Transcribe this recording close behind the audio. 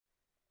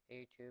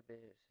Hey YouTube,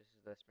 this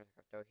is Les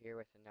Crypto here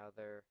with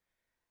another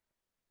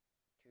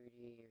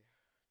 2D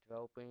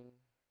developing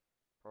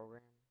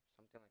program,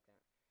 something like that.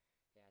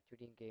 Yeah,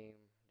 2D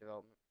game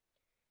development.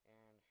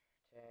 And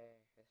today,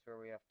 this is where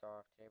we left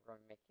off. Today we're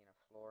going to be making a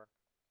floor.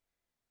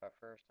 But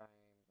first I'm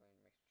going to make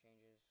some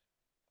changes.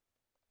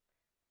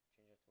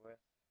 Change its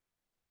width,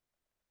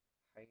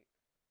 height,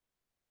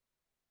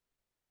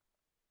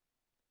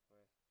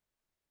 width,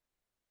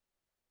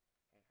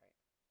 and height.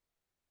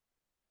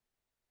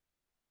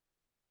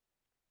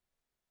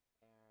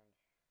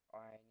 And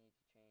I need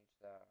to change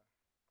the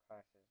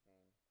class's name.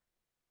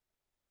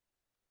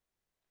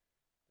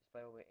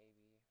 Display will be AB.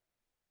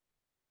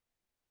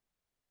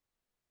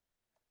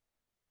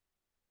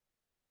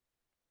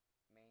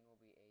 Main will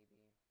be AB.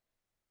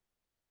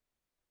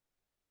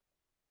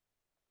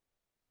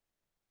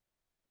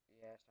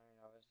 Yes, I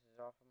know this is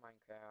off of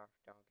Minecraft.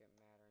 Don't get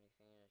mad or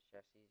anything. It's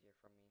just easier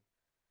for me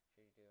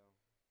to do.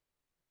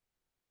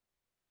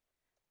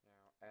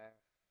 Now F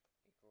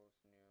equals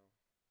new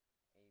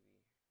AB.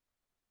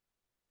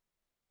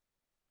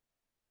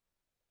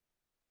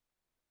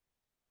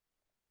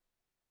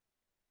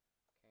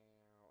 Okay,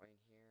 now in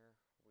here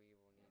we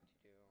will need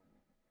to do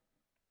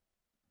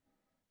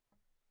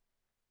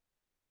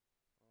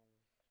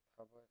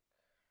public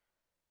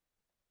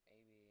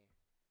AB.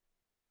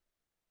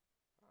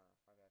 Oh,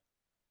 my bad.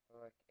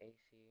 Public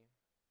AC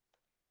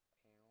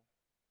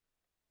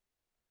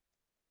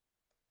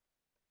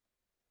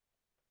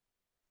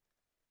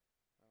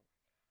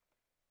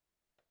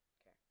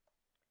panel. Oh my.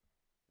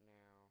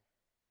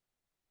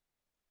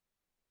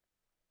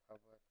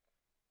 Okay. Now public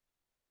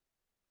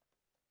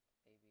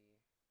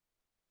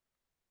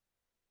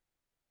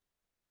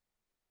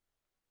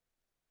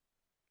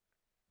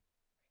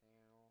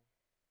AB panel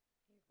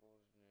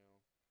equals new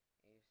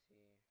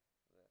AC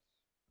this.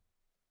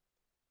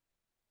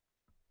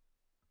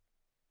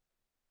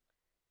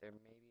 There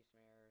may be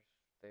some errors.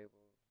 They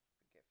will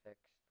get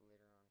fixed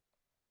later on.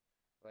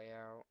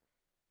 Layout.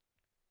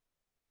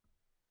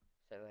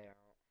 Set layout.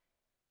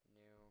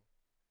 New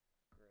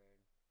grid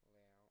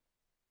layout.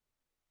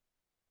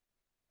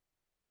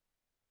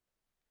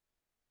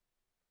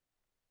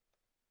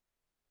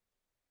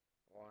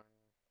 1 1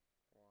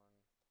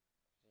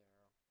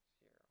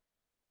 0 0.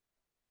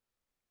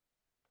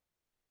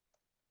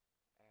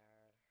 Add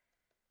panel.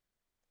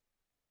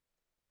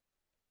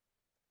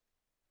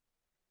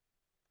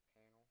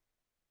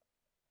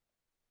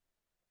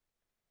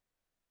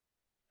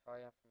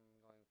 Sorry if I'm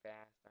going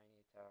fast. I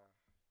need to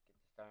get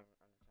this done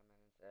under 10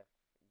 minutes.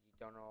 If you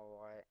don't know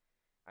what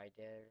I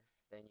did,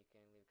 then you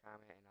can leave a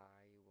comment and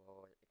I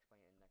will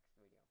explain it in the next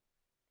video.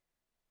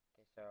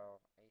 Okay,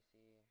 so AC,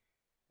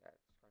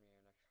 that's going to be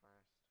our next class.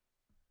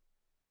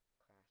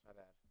 My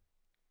bad.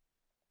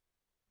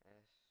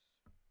 S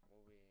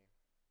will be,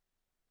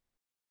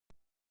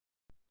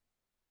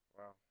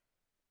 well,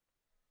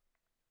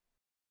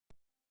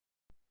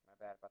 my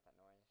bad about that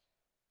noise.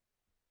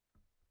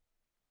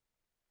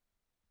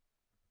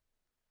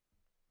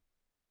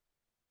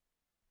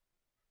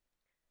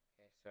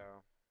 Okay,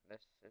 so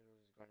this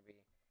is going to be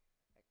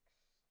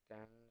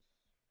extends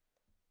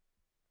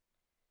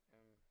M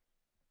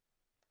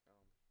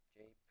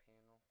J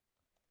panel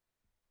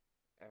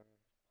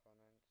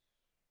implements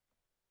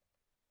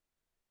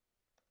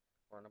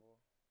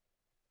runnable.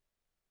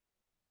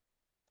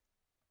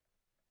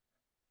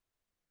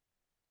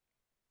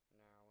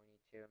 Now we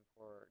need to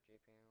import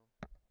jpanel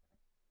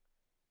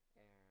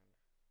and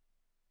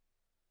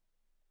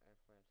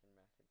implementing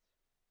methods.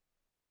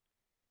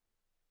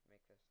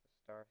 Make this the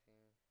star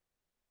theme.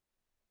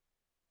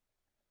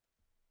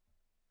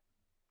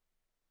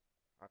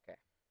 Okay.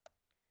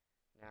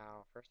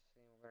 Now first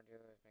thing we're gonna do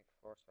is make a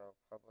floor, so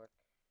public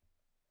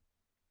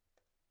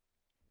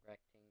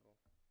rectangle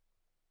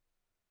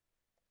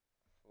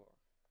floor.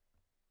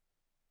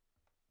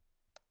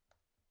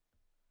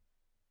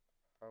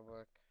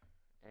 Public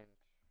int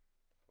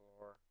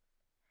floor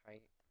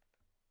height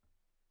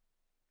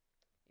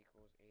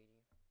equals 80.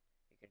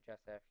 You can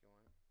adjust that if you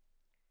want.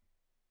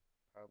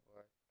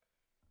 Public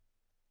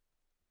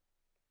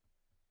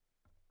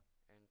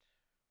int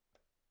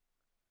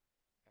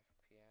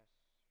FPS.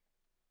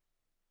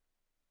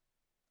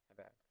 My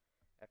bad.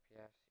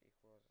 FPS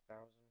equals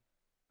 1000.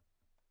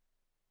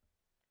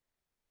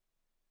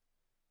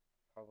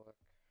 Public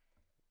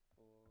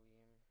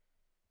boolean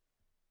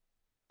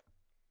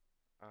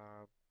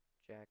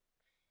object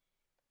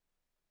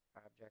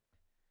object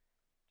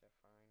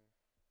define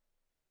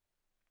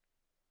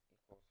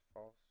equals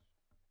false.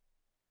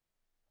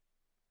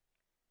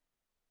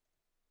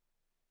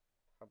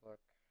 Public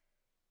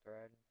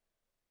thread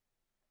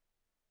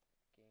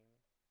game.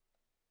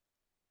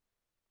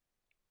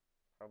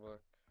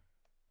 Public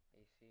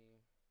AC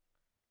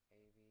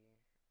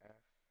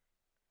ABF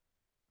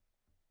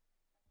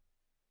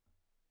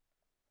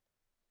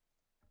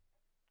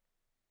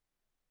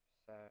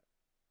set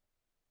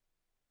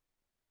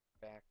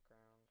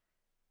background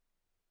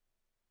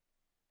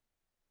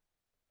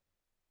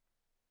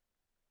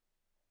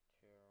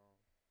to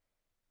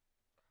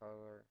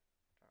color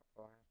dot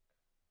black.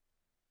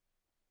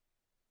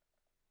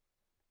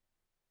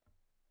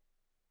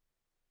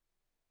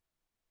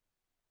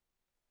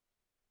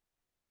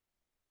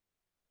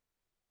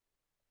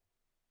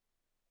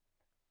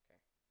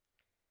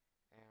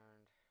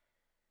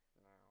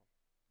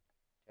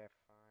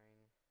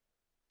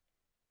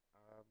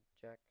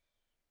 objects,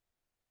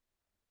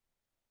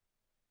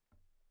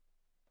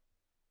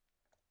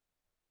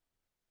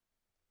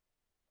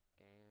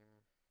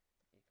 game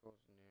equals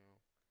new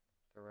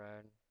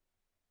thread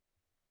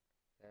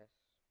this.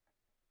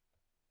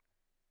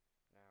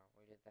 Now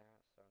we did that,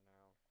 so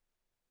now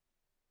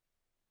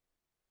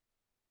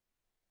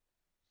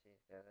see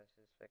that this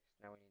is fixed.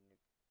 Now we need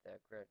the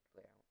grid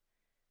layout.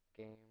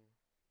 Game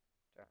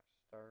dot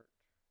start.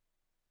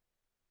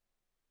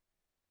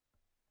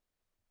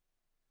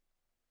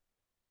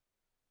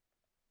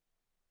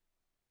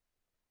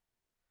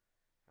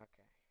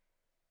 Okay.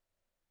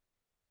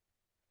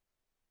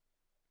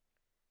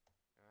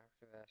 Now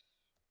after this,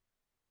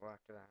 well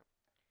after that,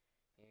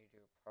 you need to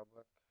do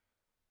public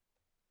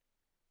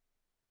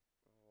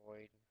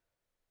void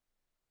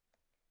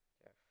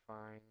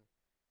define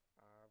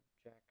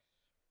objects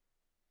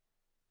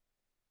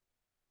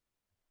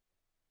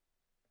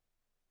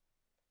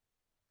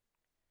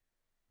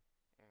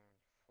and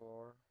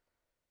floor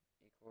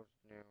equals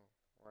new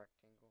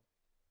rectangle.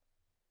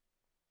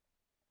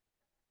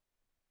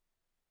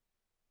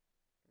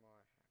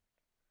 Well,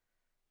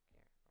 I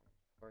have yeah,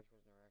 floor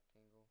equals new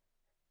rectangle.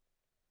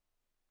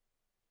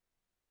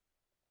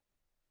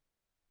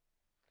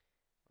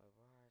 Wait,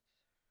 what?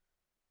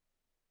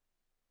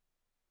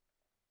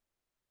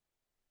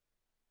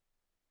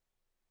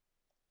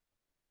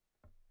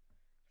 I'm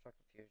so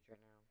confused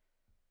right now.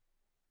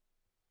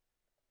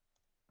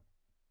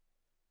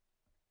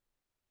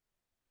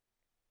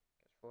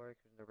 Because floor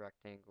equals new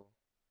rectangle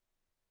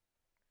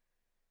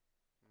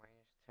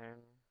minus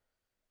 10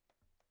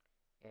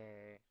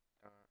 a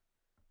dot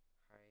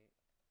height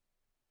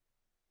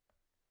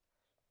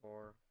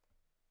floor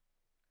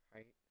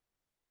height.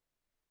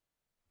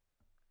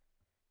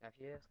 Now if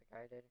you do this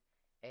like I did,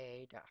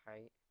 a dot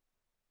height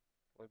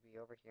would be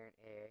over here in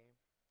a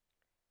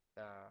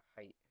the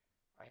height.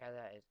 I had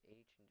that as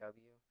H and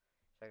W,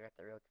 so I got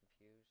that real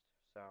confused.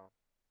 So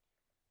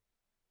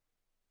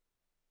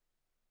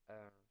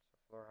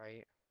floor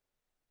height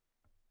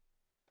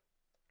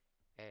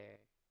A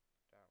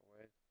dot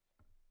width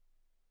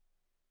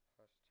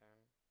plus 10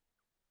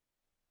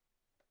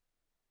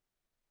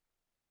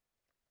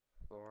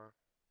 floor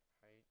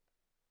height.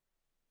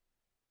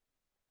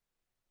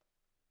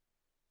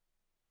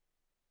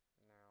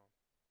 Now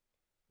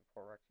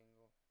import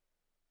rectangle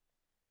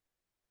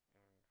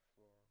and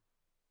floor.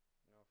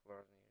 No floor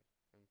is needed.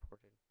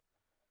 Imported.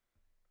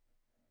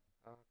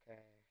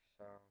 Okay,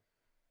 so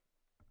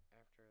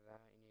after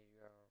that you need to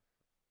go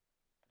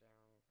down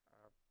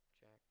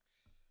objects. Yeah,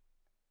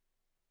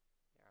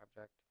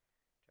 object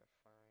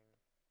define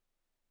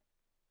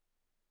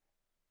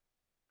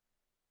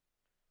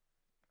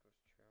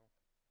equals true.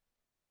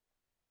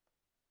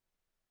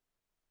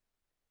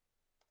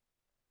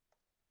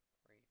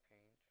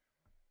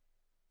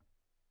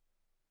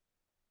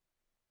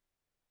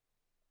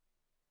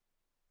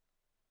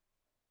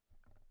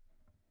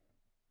 Repaint.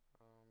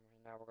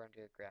 And now we're going to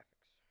do the graphics.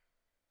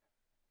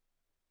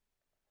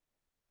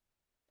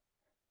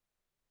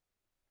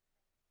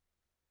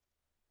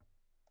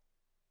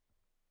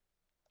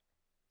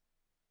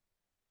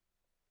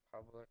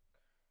 Public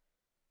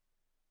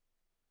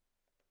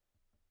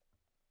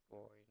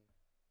void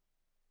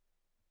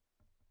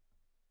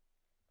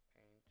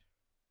paint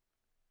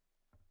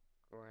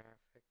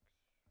graphics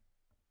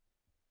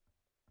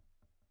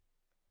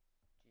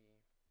G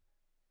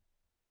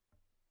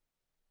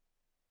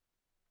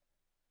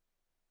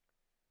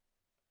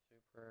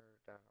super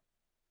dot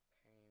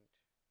paint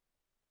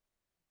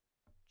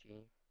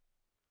G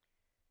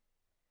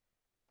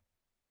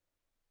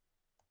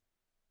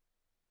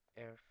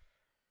if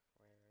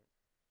wait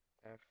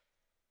if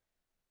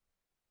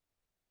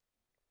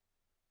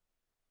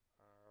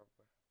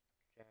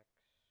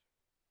objects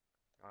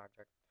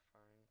object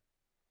define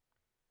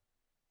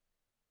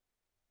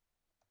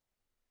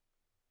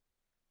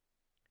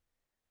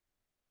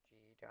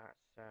G dot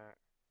set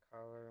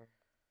color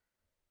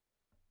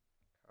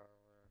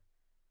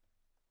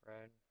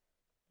red.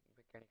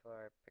 You pick any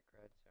color, I pick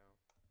red, so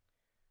and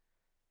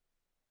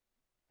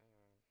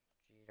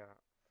G dot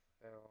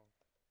fill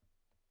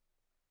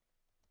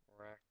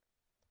rect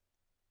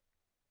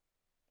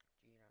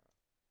G dot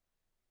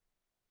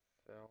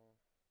fill.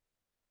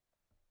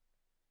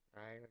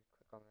 I would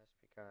click on this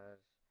because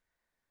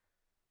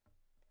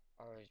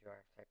otherwise you have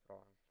to type it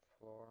on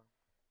floor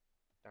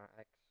dot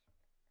x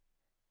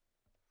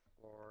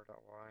floor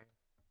dot y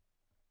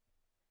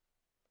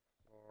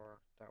floor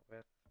dot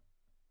width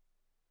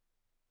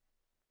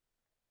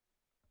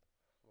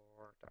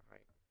floor dot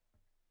height.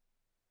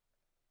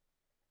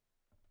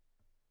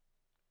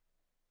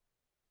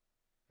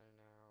 And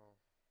now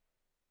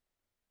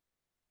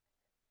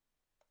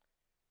let's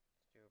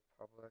do a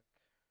public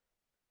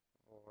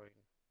void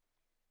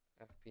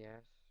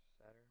FPS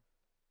setter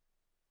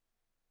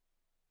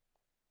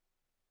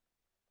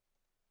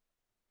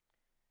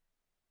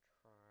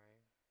try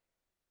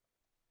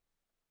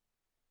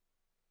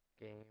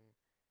game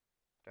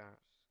dot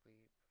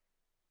sleep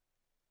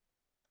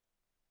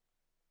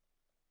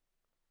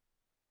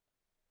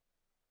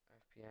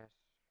FPS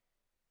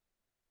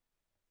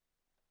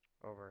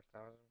over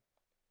 1,000. I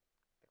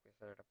think we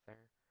set it up there.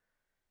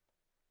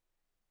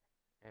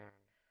 And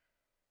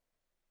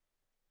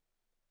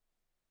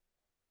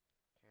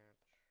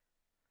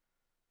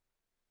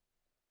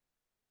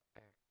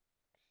catch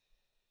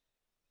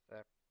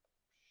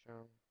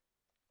exception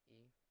e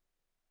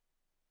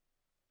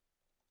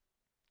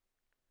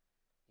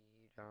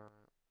dot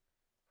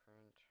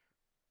print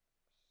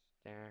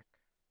stack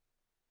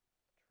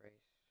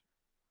trace,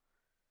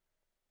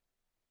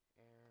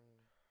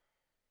 and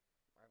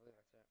I believe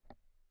that's it.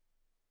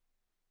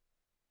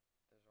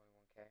 There's only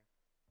one K, and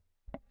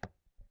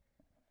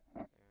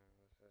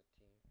this is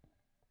T,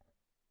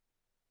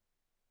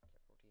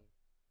 capital T.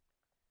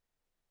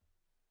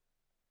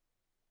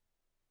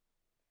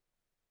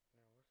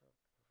 Now what's up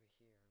over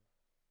here?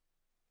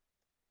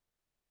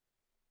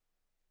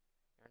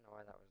 I don't know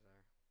why that was there.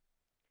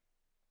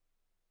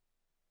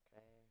 Okay,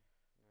 now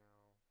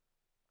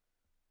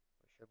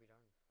we should be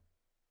done.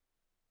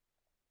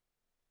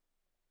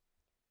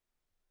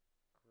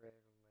 Grid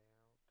layout,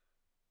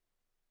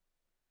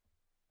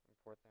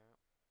 import that,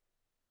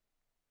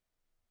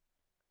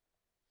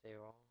 save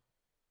all,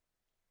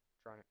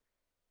 run it.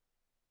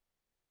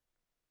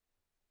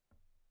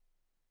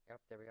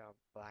 Yep, there we go.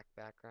 Black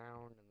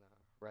background and the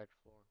red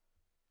floor.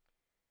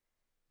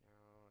 Now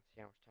let's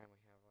see how much time we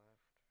have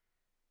left.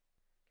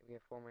 Okay, we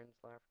have 4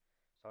 minutes left,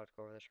 so let's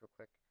go over this real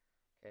quick.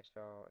 Okay,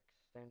 so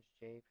extends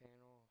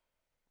JPanel.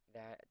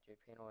 That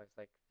JPanel is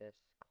like this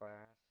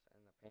class and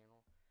the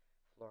panel.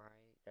 Floor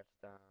height, that's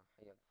the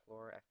height of the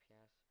floor.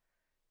 FPS,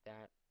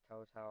 that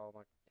tells how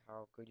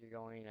good you're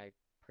going. I'm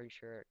pretty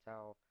sure it's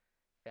how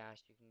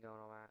fast you can go and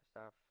all that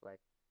stuff.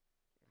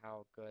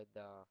 How good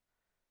the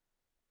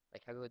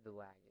how good the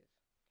lag is.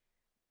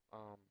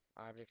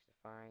 Objects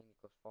defined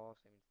equals false.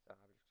 That means the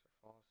objects are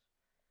false.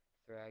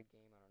 Thread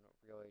game, I don't know,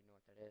 really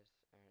know what that is.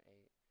 And a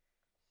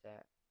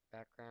set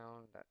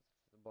background, that's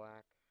the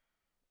black.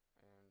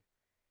 And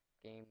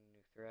game new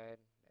thread,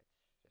 that's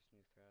just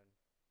new thread.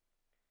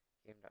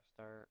 Game dot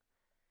start.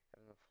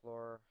 And the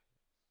floor,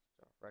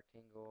 so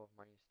rectangle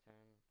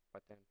 -10,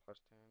 but then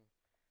 +10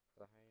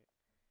 for the height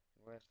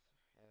and width.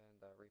 And then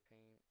the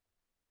repaint,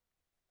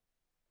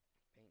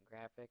 paint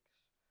graphics,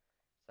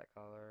 set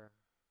color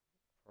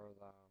for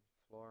the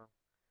floor,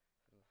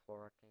 and the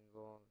floor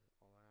rectangle,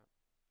 all that.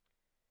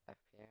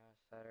 FPS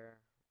setter,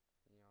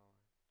 you know,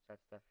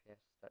 sets the FPS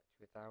set to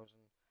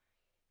 1,000.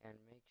 And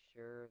make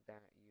sure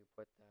that you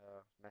put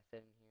the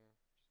method in here.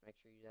 Just make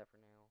sure you do that for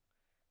now.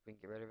 We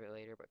can get rid of it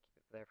later, but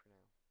keep it there for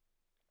now.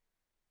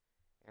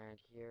 And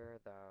here,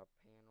 the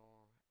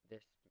panel,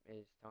 this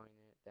is telling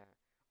it that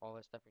all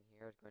this stuff in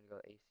here is going to go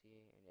to AC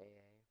and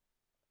AA.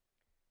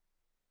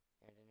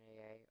 And in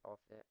AA,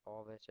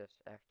 all this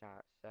just f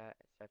dot set,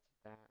 it sets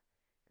that,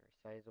 and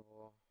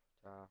resizable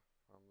to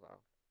from the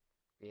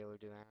be able to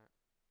do that.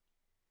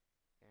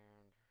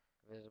 And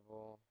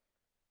visible,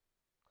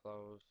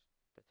 close,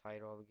 the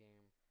title of the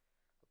game,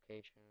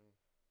 location,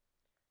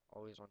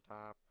 always on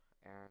top,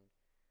 and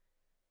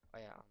oh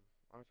yeah,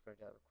 I'm just gonna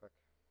do that real quick.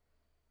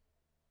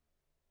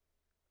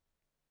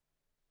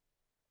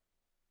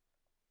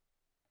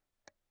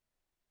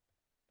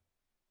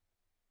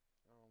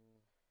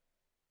 Um,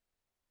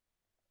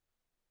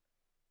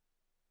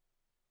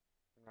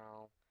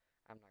 no,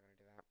 I'm not gonna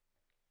do that.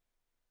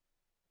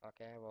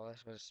 Okay, well,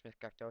 this was Smith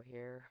Gecto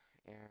here,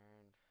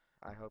 and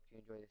I hope you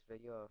enjoyed this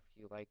video. If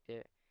you liked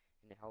it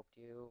and it helped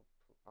you,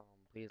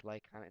 please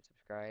like, comment,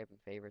 subscribe, and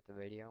favorite the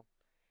video.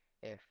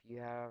 If you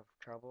have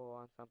trouble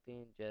on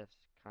something, just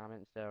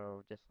comment instead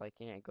of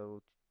disliking it and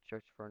go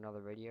search for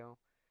another video.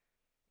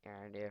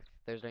 And if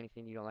there's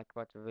anything you don't like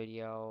about the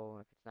video,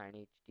 if it's not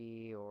in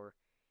HD or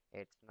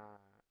it's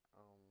not,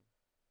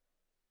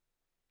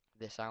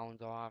 the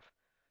sound's off,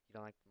 you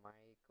don't like the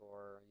mic,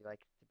 or you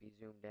like it to be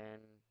zoomed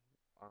in,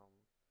 um,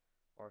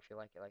 or if you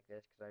like it like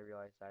this, because I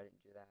realized I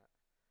didn't do that.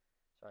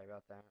 Sorry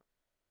about that.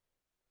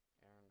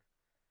 And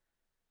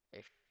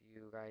if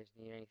you guys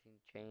need anything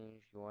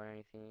changed, you want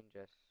anything,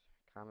 just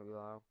comment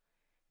below.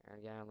 And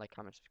again, like,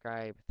 comment,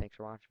 subscribe. Thanks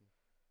for watching.